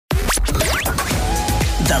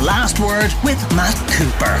The Last Word with Matt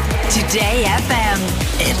Cooper. Today FM.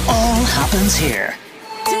 It all happens here.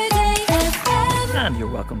 And you're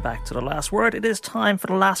welcome back to The Last Word. It is time for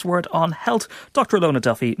The Last Word on Health. Dr. Ilona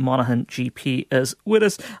Duffy, Monaghan GP, is with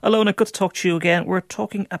us. Ilona, good to talk to you again. We're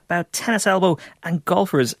talking about tennis elbow and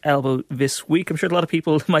golfer's elbow this week. I'm sure a lot of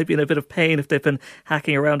people might be in a bit of pain if they've been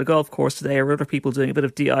hacking around a golf course today, or other people doing a bit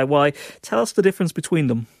of DIY. Tell us the difference between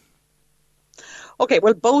them. Okay,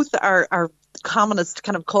 well, both are commonest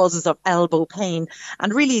kind of causes of elbow pain,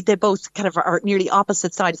 and really they both kind of are nearly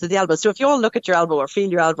opposite sides of the elbow. So if you all look at your elbow or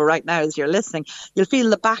feel your elbow right now as you're listening, you'll feel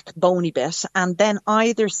the back bony bit, and then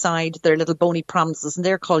either side they're little bony prominences, and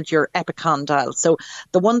they're called your epicondyle. So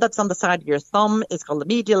the one that's on the side of your thumb is called the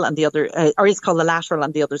medial, and the other is called the lateral,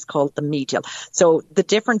 and the other is called the medial. So the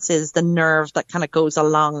difference is the nerve that kind of goes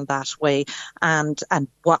along that way, and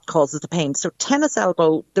what causes the pain. So tennis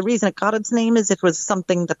elbow, the reason it got its name is it was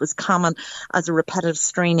something that was common as a repetitive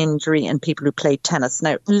strain injury in people who played tennis.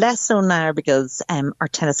 Now, less so now because our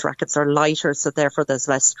tennis rackets are lighter, so therefore there's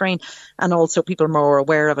less strain, and also people are more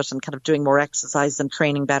aware of it and kind of doing more exercise and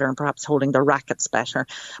training better and perhaps holding their rackets better.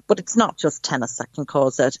 But it's not just tennis that can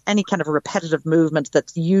cause it. Any kind of repetitive movement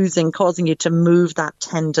that's causing you to move that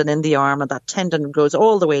tendon in the arm, and that tendon goes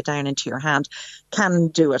all the way down into your hand, can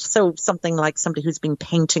do it. So something like somebody who's been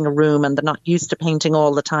painting a room and they're not used to painting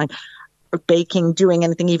all the time, or baking, doing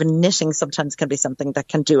anything, even knitting sometimes can be something that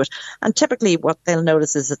can do it. And typically what they'll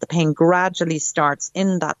notice is that the pain gradually starts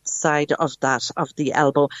in that side of the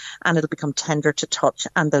elbow, and it'll become tender to touch,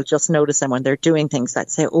 and they'll just notice them when they're doing things,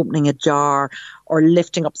 let's say opening a jar or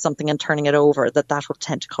lifting up something and turning it over, that will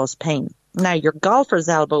tend to cause pain. Now, your golfer's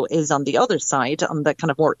elbow is on the other side, on the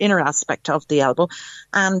kind of more inner aspect of the elbow.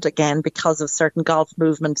 And again, because of certain golf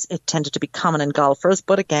movements, it tended to be common in golfers.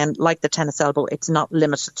 But again, like the tennis elbow, it's not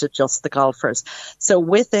limited to just the golfers. So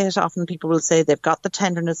with it, often people will say they've got the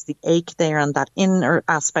tenderness, the ache there on that inner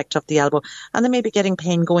aspect of the elbow, and they may be getting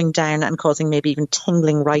pain going down and causing maybe even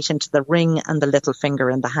tingling right into the ring and the little finger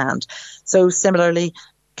in the hand. So similarly,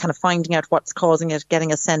 kind of finding out what's causing it,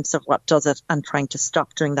 getting a sense of what does it, and trying to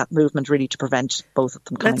stop doing that movement really to prevent both of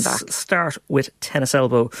them coming back. Let's start with tennis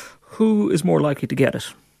elbow. Who is more likely to get it?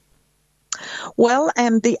 Well,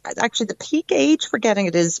 the peak age for getting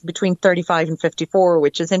it is between 35 and 54,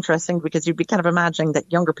 which is interesting because you'd be kind of imagining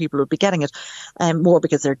that younger people would be getting it more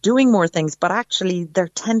because they're doing more things, but actually their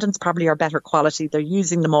tendons probably are better quality. They're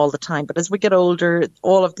using them all the time. But as we get older,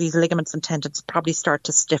 all of these ligaments and tendons probably start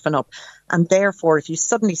to stiffen up. And therefore, if you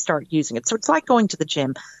suddenly start using it, so it's like going to the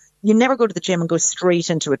gym. You never go to the gym and go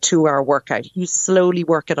straight into a 2-hour workout. You slowly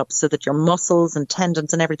work it up so that your muscles and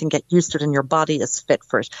tendons and everything get used to it and your body is fit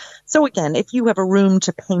for it. So again, if you have a room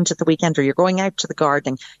to paint at the weekend or you're going out to the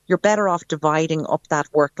gardening, you're better off dividing up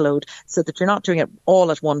that workload so that you're not doing it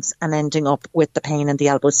all at once and ending up with the pain in the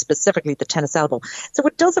elbow, specifically the tennis elbow. So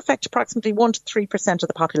it does affect approximately 1 to 3% of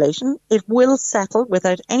the population. It will settle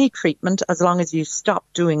without any treatment as long as you stop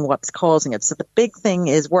doing what's causing it. So the big thing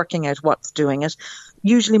is working out what's doing it.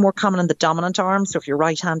 Usually more common in the dominant arm. So if you're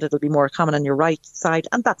right-handed, it'll be more common on your right side.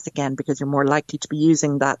 And that's, again, because you're more likely to be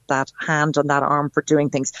using that hand and that arm for doing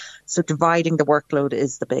things. So dividing the workload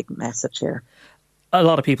is the big message here. A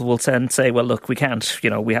lot of people will say, well, look, we can't,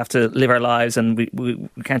 we have to live our lives and we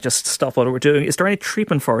can't just stop what we're doing. Is there any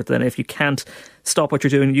treatment for it then if you can't stop what you're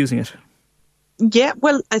doing using it? Yeah,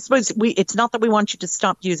 well, I suppose it's not that we want you to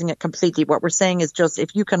stop using it completely. What we're saying is just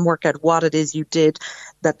if you can work out what it is you did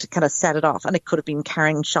that kind of set it off, and it could have been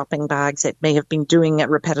carrying shopping bags, it may have been doing a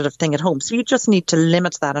repetitive thing at home. So you just need to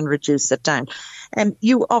limit that and reduce it down. And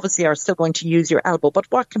you obviously are still going to use your elbow, but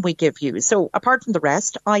what can we give you? So apart from the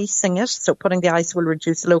rest, icing it. So putting the ice will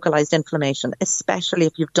reduce localized inflammation, especially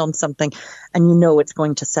if you've done something and you know it's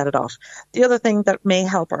going to set it off. The other thing that may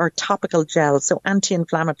help are topical gels. So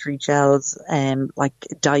anti-inflammatory gels, like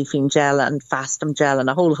Difene gel and Fastum gel and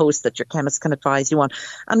a whole host that your chemist can advise you on.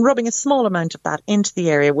 And rubbing a small amount of that into the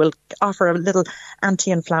area will offer a little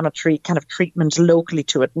anti-inflammatory kind of treatment locally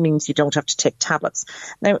to it. It means you don't have to take tablets.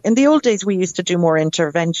 Now, in the old days, we used to do more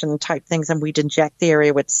intervention type things and we'd inject the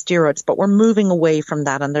area with steroids, but we're moving away from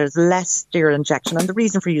that and there's less steroid injection. And the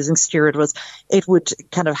reason for using steroid was it would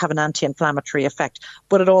kind of have an anti-inflammatory effect,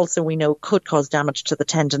 but it also, we know, could cause damage to the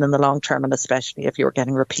tendon in the long term, and especially if you're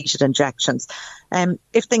getting repeated injections.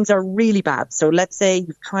 If things are really bad, so let's say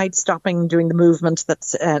you've tried stopping doing the movement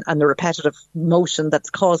that's and the repetitive motion that's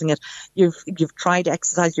causing it, you've tried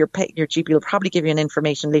exercise, your GP will probably give you an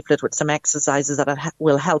information leaflet with some exercises that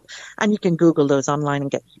will help, and you can Google those online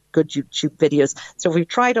and get good YouTube videos. So if we've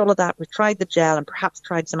tried all of that, we've tried the gel and perhaps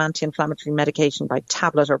tried some anti-inflammatory medication by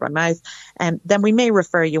tablet or by mouth, then we may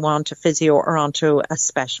refer you on to physio or on to a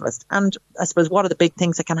specialist. And I suppose what are the big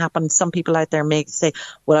things that can happen? Some people out there may say,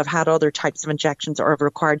 well, I've had other types of injections or I've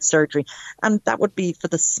required surgery. And that would be for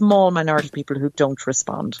the small minority of people who don't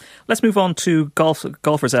respond. Let's move on to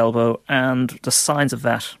golfer's elbow and the signs of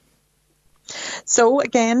that. So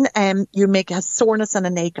again, you make a soreness and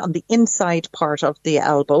an ache on the inside part of the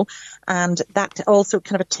elbow, and that also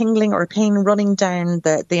kind of a tingling or a pain running down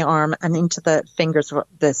the arm and into the fingers,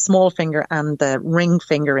 the small finger and the ring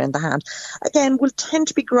finger in the hand. Again, will tend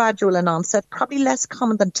to be gradual in onset, probably less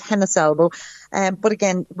common than tennis elbow, but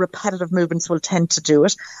again, repetitive movements will tend to do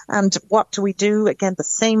it. And what do we do? Again, the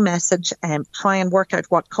same message, try and work out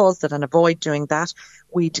what caused it and avoid doing that.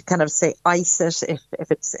 We'd kind of say ice it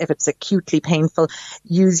if it's acutely painful.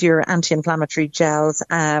 Use your anti-inflammatory gels.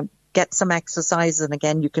 Get some exercises, and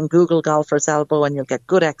again, you can Google golfer's elbow and you'll get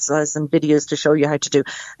good exercise and videos to show you how to do.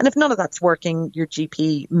 And if none of that's working, your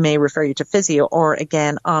GP may refer you to physio or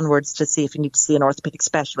again onwards to see if you need to see an orthopedic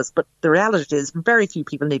specialist. But the reality is very few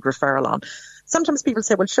people need referral on. Sometimes people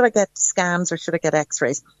say, well, should I get scans or should I get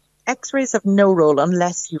x-rays? X-rays have no role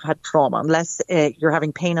unless you've had trauma, unless you're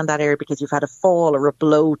having pain in that area because you've had a fall or a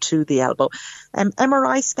blow to the elbow.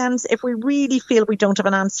 MRI scans, if we really feel we don't have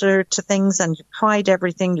an answer to things and you've tried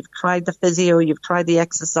everything, you've tried the physio, you've tried the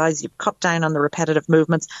exercise, you've cut down on the repetitive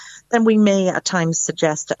movements, then we may at times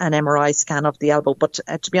suggest an MRI scan of the elbow. But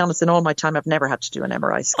to be honest, in all my time, I've never had to do an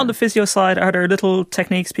MRI scan. On the physio side, are there little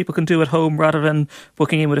techniques people can do at home rather than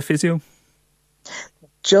booking in with a physio?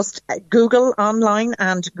 Just Google online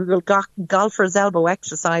and Google golfer's elbow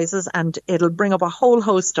exercises, and it'll bring up a whole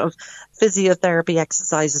host of physiotherapy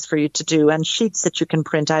exercises for you to do and sheets that you can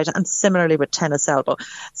print out, and similarly with tennis elbow.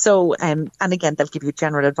 So, and again, they'll give you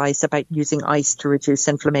general advice about using ice to reduce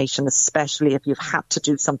inflammation, especially if you've had to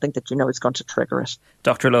do something that you know is going to trigger it.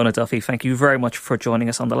 Dr. Ilona Duffy, thank you very much for joining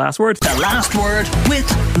us on The Last Word. The Last Word with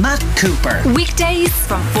Matt Cooper. Weekdays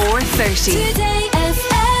from 4:30. Today